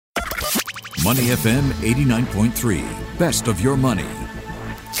Money FM 89.3. Best of your money.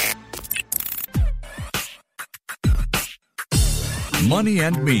 Money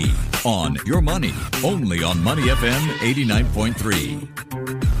and Me on Your Money, only on Money FM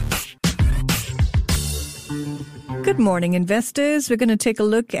 89.3. Good morning, investors. We're going to take a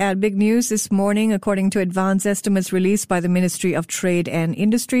look at big news this morning. According to advance estimates released by the Ministry of Trade and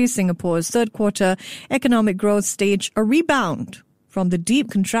Industry, Singapore's third quarter economic growth staged a rebound from the deep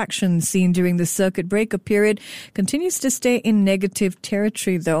contraction seen during the circuit breaker period. Continues to stay in negative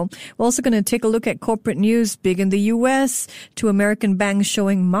territory, though. We're also going to take a look at corporate news. Big in the U.S., two American banks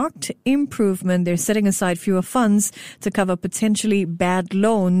showing marked improvement. They're setting aside fewer funds to cover potentially bad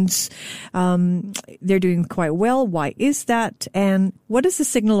loans. They're doing quite well. Why is that? And what is the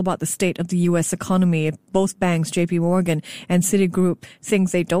signal about the state of the U.S. economy if both banks, JP Morgan and Citigroup,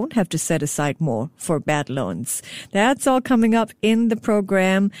 think they don't have to set aside more for bad loans? That's all coming up in the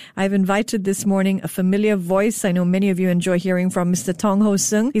program. I've invited this morning a familiar voice. I know many of you enjoy hearing from Mr. Tong Ho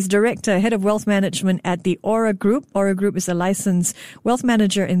Sung. He's Director, Head of Wealth Management at the Aura Group. Aura Group is a licensed wealth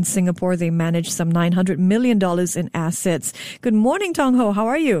manager in Singapore. They manage some $900 million in assets. Good morning, Tong Ho. How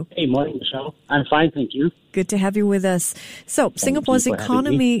are you? Hey, morning, Michelle. I'm fine, thank you. Good to have you with us. So, Singapore's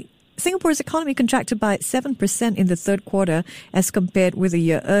economy contracted by 7% in the third quarter as compared with a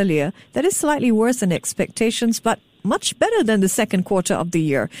year earlier. That is slightly worse than expectations, but much better than the second quarter of the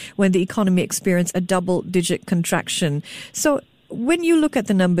year when the economy experienced a double-digit contraction. So when you look at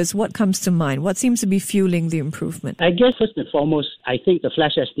the numbers, what comes to mind? What seems to be fueling the improvement? I guess first and foremost, I think the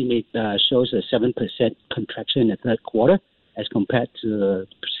flash estimate shows a 7% contraction in the third quarter as compared to the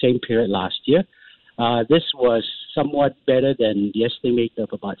same period last year. This was somewhat better than the estimate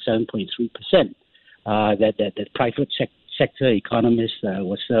of about 7.3% that the private sector economists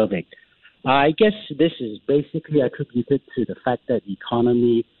were surveying. I guess this is basically attributed to the fact that the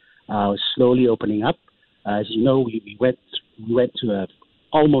economy was slowly opening up. As you know, we went to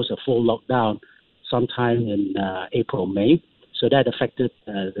almost a full lockdown sometime in April, May. So that affected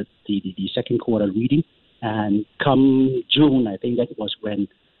the second quarter reading. And come June, I think that was when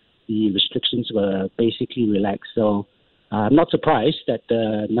the restrictions were basically relaxed. So I'm not surprised that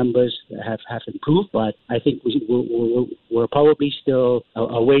the numbers have improved, but I think we're probably still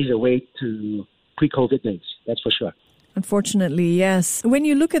a ways away to pre-COVID days. That's for sure. Unfortunately, yes. When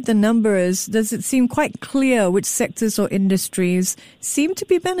you look at the numbers, does it seem quite clear which sectors or industries seem to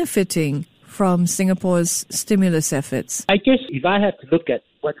be benefiting from Singapore's stimulus efforts? I guess if I have to look at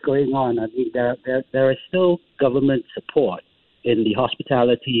what's going on, I mean, there is still government support in the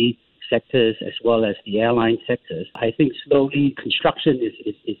hospitality sectors as well as the airline sectors. I think slowly construction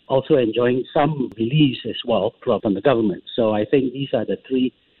is also enjoying some release as well from the government. So I think these are the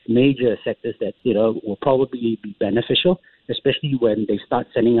three major sectors that, will probably be beneficial, especially when they start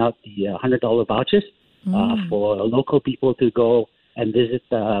sending out the $100 vouchers for local people to go and visit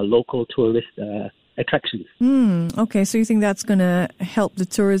local tourist attractions. Okay, so you think that's going to help the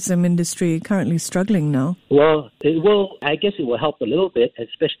tourism industry currently struggling now? Well, it will. I guess it will help a little bit,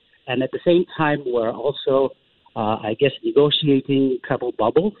 especially. And at the same time, we're also, negotiating travel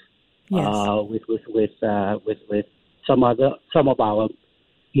bubbles with some of our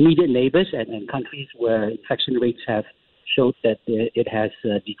immediate neighbors and countries where infection rates have showed that it has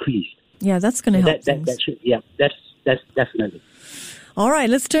decreased. Yeah, that's going to help things. That's definitely. All right,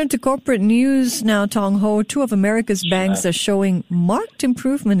 let's turn to corporate news now, Tong Ho. Two of America's banks are showing marked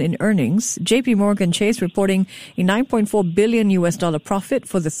improvement in earnings. JP Morgan Chase reporting a $9.4 billion profit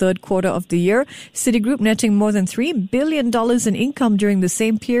for the third quarter of the year. Citigroup netting more than $3 billion in income during the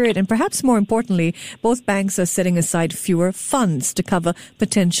same period. And perhaps more importantly, both banks are setting aside fewer funds to cover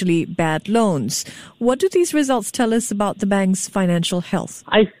potentially bad loans. What do these results tell us about the bank's financial health?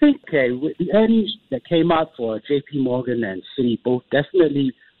 I think with the earnings that came out for JP Morgan and Citi both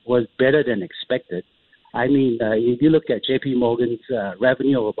definitely was better than expected. I mean, if you look at JP Morgan's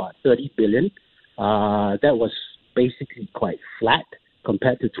revenue of about $30 billion, that was basically quite flat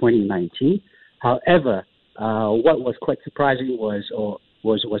compared to 2019. However, what was quite surprising was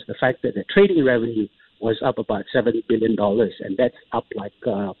the fact that the trading revenue was up about $7 billion, and that's up like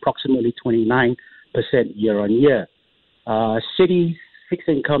approximately 29% year on year. Citi's fixed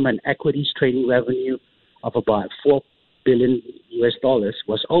income and equities trading revenue of about $4 billion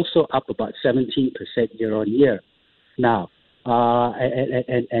was also up about 17% year on year. Now,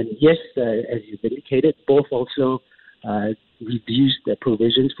 and yes, as you've indicated, both also reduced the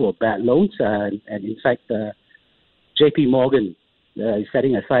provisions for bad loans, and in fact, JP Morgan is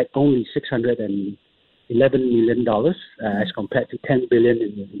setting aside only $611 million as compared to $10 billion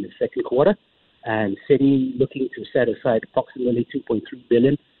in the second quarter, and Citi looking to set aside approximately $2.3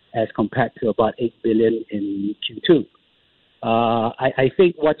 billion as compared to about $8 billion in Q2. I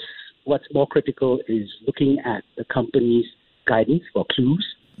think what's more critical is looking at the company's guidance for clues.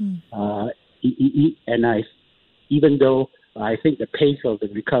 Even though I think the pace of the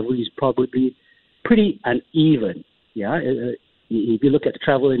recovery is probably pretty uneven. Yeah, if you look at the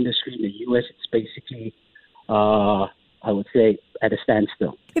travel industry in the U.S., it's basically, I would say, at a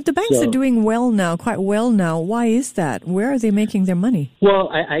standstill. If the banks are doing well now, quite well now, why is that? Where are they making their money? Well,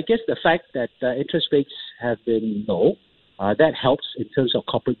 I guess the fact that interest rates have been low, that helps in terms of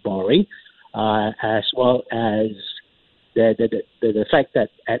corporate borrowing, as well as the fact that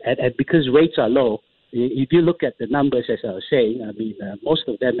because rates are low, if you look at the numbers, as I was saying, I mean, most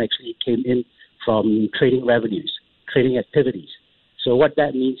of them actually came in from trading revenues, trading activities. So what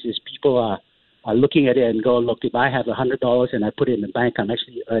that means is people are looking at it and go, look, if I have $100 and I put it in the bank, I'm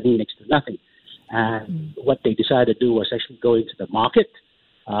actually earning next to nothing. And what they decided to do was actually go into the market,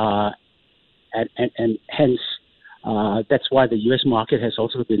 and hence that's why the U.S. market has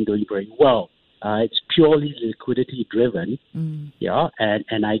also been doing very well. It's purely liquidity driven,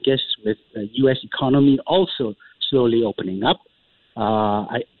 and I guess with the U.S. economy also slowly opening up,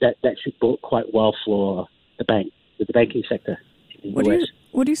 that should bode quite well for the banking sector in the U.S.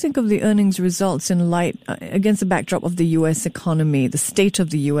 What do you think of the earnings results in light against the backdrop of the U.S. economy, the state of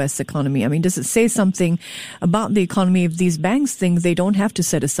the U.S. economy? I mean, does it say something about the economy if these banks think they don't have to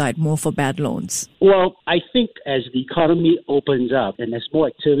set aside more for bad loans? Well, I think as the economy opens up and as more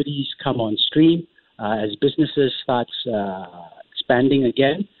activities come on stream, as businesses start expanding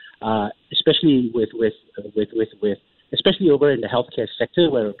again, especially especially over in the healthcare sector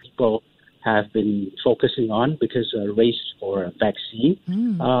where people have been focusing on because of race for a vaccine.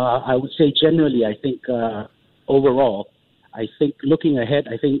 I would say generally, I think overall, I think looking ahead,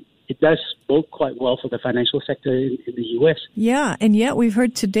 I think it does bode quite well for the financial sector in the U.S. Yeah, and yet we've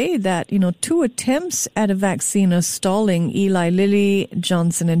heard today that, 2 attempts at a vaccine are stalling. Eli Lilly,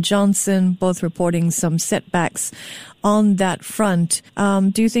 Johnson & Johnson, both reporting some setbacks on that front.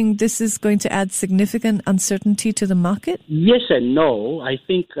 Do you think this is going to add significant uncertainty to the market? Yes and no. I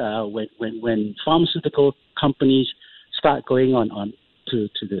think when pharmaceutical companies start going on to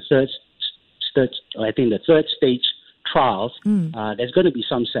the third stage trials, there's going to be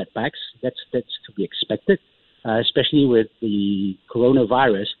some setbacks. That's to be expected, especially with the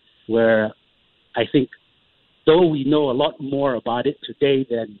coronavirus, where I think though we know a lot more about it today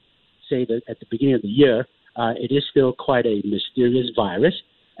than, say, at the beginning of the year, it is still quite a mysterious virus,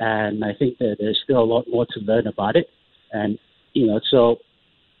 and I think that there's still a lot more to learn about it. And, so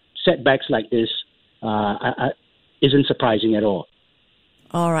setbacks like this isn't surprising at all.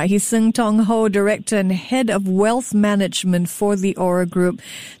 All right. He's Seng Tong Ho, Director and Head of Wealth Management for the Aura Group.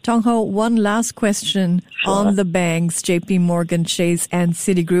 Tong Ho, one last question on the banks, JP Morgan, Chase and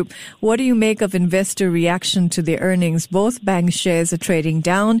Citigroup. What do you make of investor reaction to their earnings? Both bank shares are trading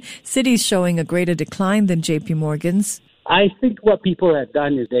down. Citi's showing a greater decline than JP Morgan's. I think what people have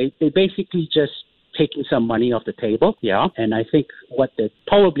done is they basically just taking some money off the table. Yeah. And I think what they're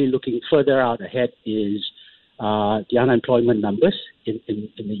probably looking further out ahead is the unemployment numbers in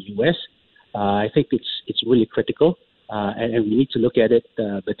the U.S. I think it's really critical, and we need to look at it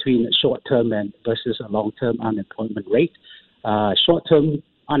between a short-term and versus a long-term unemployment rate. Short-term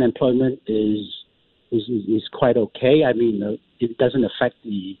unemployment is quite okay. I mean, it doesn't affect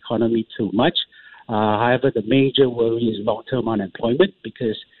the economy too much. However, the major worry is long-term unemployment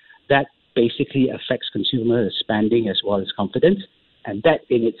because that basically affects consumer spending as well as confidence, and that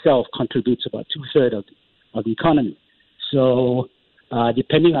in itself contributes about 2/3 of the economy. So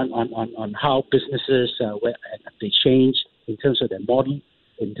depending on how businesses they change in terms of their model,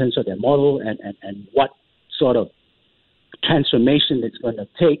 and what sort of transformation it's going to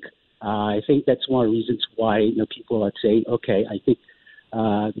take, I think that's one of the reasons why people are saying, okay, I think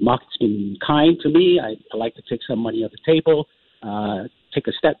the market's been kind to me. I like to take some money off the table, take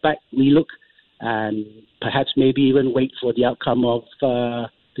a step back, relook, and perhaps maybe even wait for the outcome of the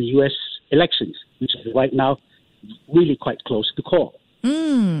U.S. elections, which is right now really quite close to call.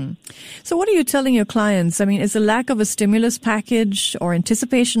 So what are you telling your clients? I mean, is the lack of a stimulus package or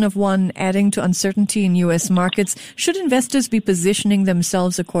anticipation of one adding to uncertainty in U.S. markets? Should investors be positioning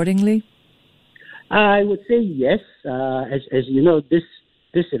themselves accordingly? I would say yes. As you know, this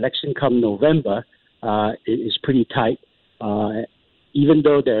election come November is pretty tight. Even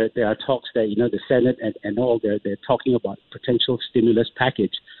though there are talks that, the Senate and all, they're talking about potential stimulus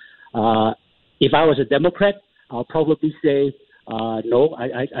package. If I was a Democrat, I'll probably say no.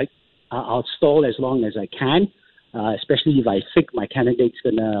 I'll stall as long as I can, especially if I think my candidate's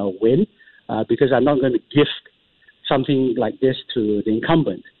going to win, because I'm not going to gift something like this to the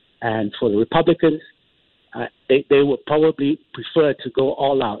incumbent. And for the Republicans, they would probably prefer to go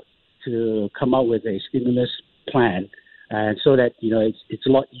all out to come out with a stimulus plan, and so that it's a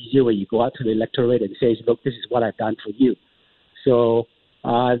lot easier when you go out to the electorate and say, look, this is what I've done for you. So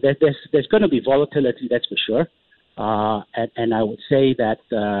there's going to be volatility, that's for sure. And I would say that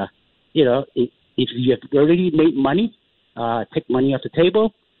if you have already made money, take money off the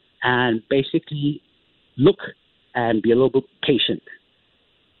table, and basically look and be a little bit patient.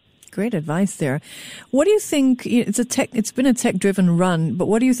 Great advice there. What do you think? It's been a tech-driven run, but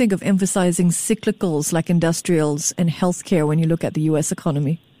what do you think of emphasizing cyclicals like industrials and healthcare when you look at the U.S.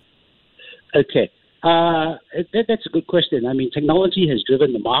 economy? Okay. That's a good question. I mean, technology has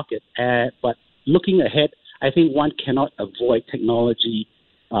driven the market, but looking ahead, I think one cannot avoid technology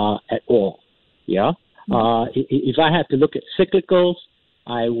at all. Yeah. If I had to look at cyclicals,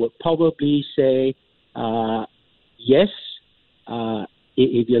 I would probably say yes.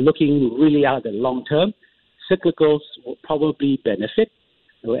 If you're looking really out the long term, cyclicals will probably benefit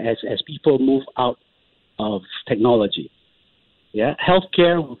as people move out of technology. Yeah,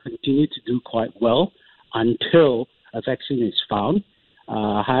 healthcare will continue to do quite well until a vaccine is found.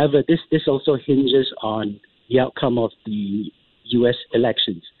 However, this also hinges on the outcome of the U.S.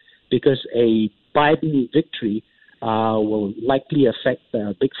 elections, because a Biden victory will likely affect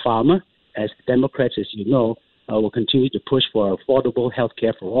Big Pharma, as Democrats, as you know, will continue to push for affordable health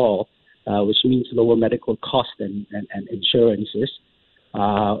care for all, which means lower medical costs and insurances.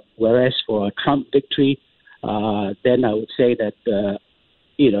 Whereas for a Trump victory, then I would say that,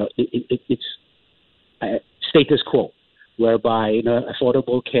 it's status quo, whereby,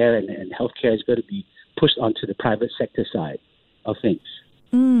 affordable care and health care is going to be pushed onto the private sector side of things.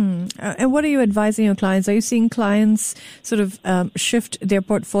 And what are you advising your clients? Are you seeing clients sort of shift their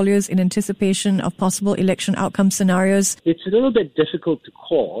portfolios in anticipation of possible election outcome scenarios? It's a little bit difficult to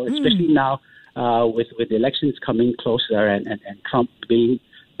call, especially now with the elections coming closer and Trump being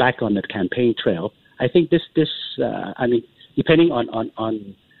back on the campaign trail. I think this depending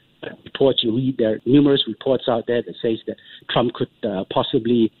on reports you read, there are numerous reports out there that says that Trump could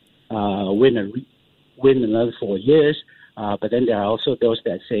possibly win another 4 years. But then there are also those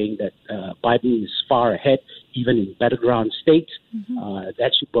that are saying that Biden is far ahead, even in battleground states.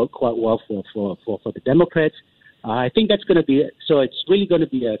 That should bode quite well for the Democrats. I think that's going to be so. It's really going to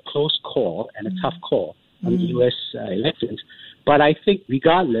be a close call and a tough call on the U.S. Elections. But I think,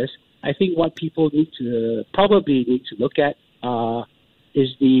 regardless, I think what people probably need to look at is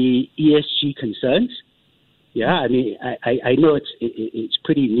the ESG concerns. Yeah, I mean, I know it's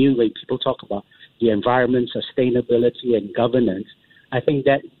pretty new when people talk about the environment, sustainability, and governance. I think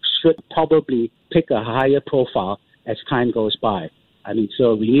that should probably pick a higher profile as time goes by. I mean,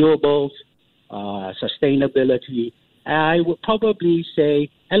 so renewables, sustainability. I would probably say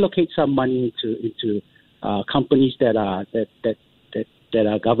allocate some money into companies that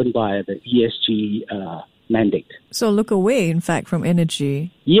are governed by the ESG mandate. So look away, in fact, from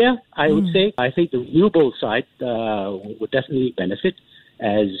energy. Yeah, I would say. I think the renewable side would definitely benefit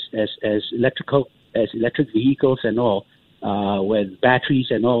as electric vehicles and all, when batteries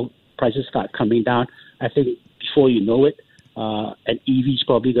and all prices start coming down. I think before you know it, an EV is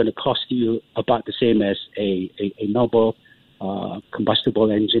probably going to cost you about the same as a normal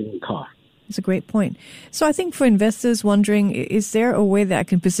combustible engine car. That's a great point. So I think for investors wondering, is there a way that I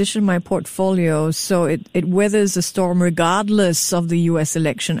can position my portfolio so it weathers the storm regardless of the U.S.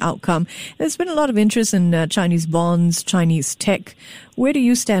 election outcome? There's been a lot of interest in Chinese bonds, Chinese tech. Where do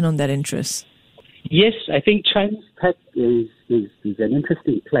you stand on that interest? Yes, I think Chinese tech is an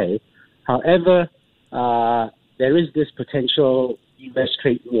interesting play. However, there is this potential U.S.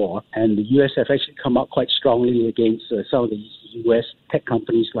 trade war, and the U.S. have actually come out quite strongly against some of the U.S. tech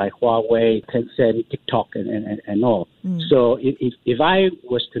companies like Huawei, Tencent, TikTok, and all. So if I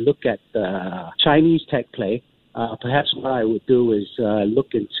was to look at the Chinese tech play, perhaps what I would do is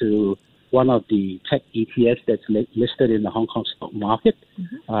look into one of the tech ETFs that's listed in the Hong Kong stock market.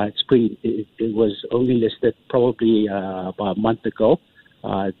 It was only listed probably about a month ago.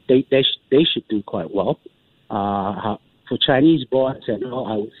 They should do quite well. For Chinese bonds and all,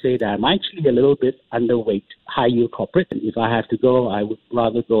 I would say that I'm actually a little bit underweight high-yield corporate. If I have to go, I would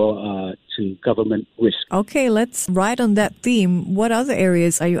rather go to government risk. Okay, let's ride on that theme. What other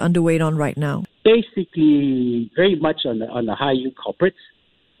areas are you underweight on right now? Basically, very much on the high-yield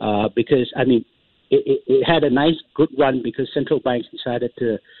corporates, because, I mean, it had a nice, good run because central banks decided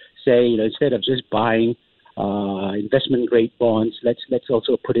to say, instead of just buying investment-grade bonds, let's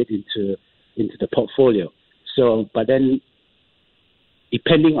also put it into the portfolio. So, but then,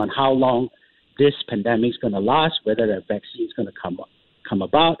 depending on how long this pandemic is going to last, whether a vaccine is going to come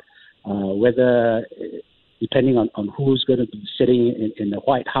about, whether, depending on who's going to be sitting in the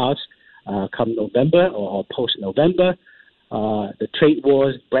White House come November or post-November, the trade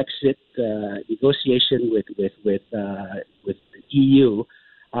wars, Brexit, negotiation with the EU,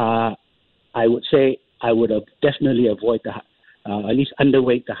 I would say I would have definitely avoid at least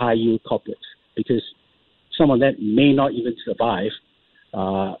underweight the high yield corporates, because some of them may not even survive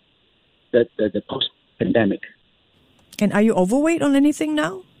the post-pandemic. And are you overweight on anything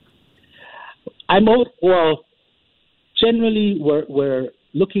now? Generally we're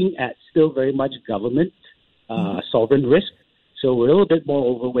looking at still very much government sovereign risk, so we're a little bit more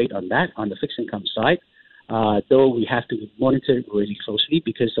overweight on that on the fixed income side. Though we have to monitor it really closely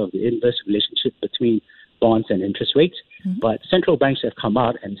because of the inverse relationship between bonds and interest rates. Mm-hmm. But central banks have come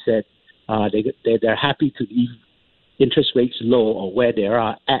out and said they're happy to leave interest rates low or where they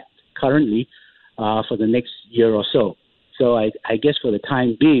are at currently for the next year or so. So I guess for the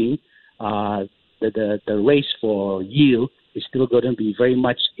time being, the race for yield is still going to be very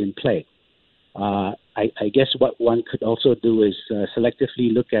much in play. I guess what one could also do is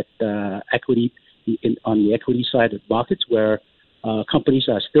selectively look at equity on the equity side of markets, where companies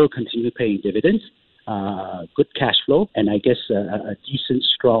are still continuing paying dividends, good cash flow, and I guess a decent,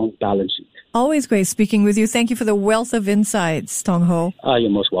 strong balance sheet. Always great speaking with you. Thank you for the wealth of insights, Tong Ho. You're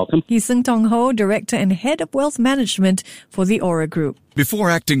most welcome. He's Seng Tong Ho, Director and Head of Wealth Management for the Aura Group. Before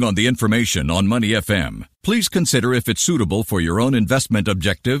acting on the information on Money FM, please consider if it's suitable for your own investment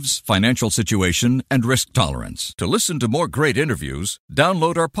objectives, financial situation, and risk tolerance. To listen to more great interviews,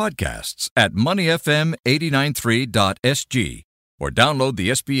 download our podcasts at moneyfm893.sg or download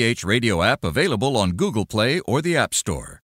the SPH radio app available on Google Play or the App Store.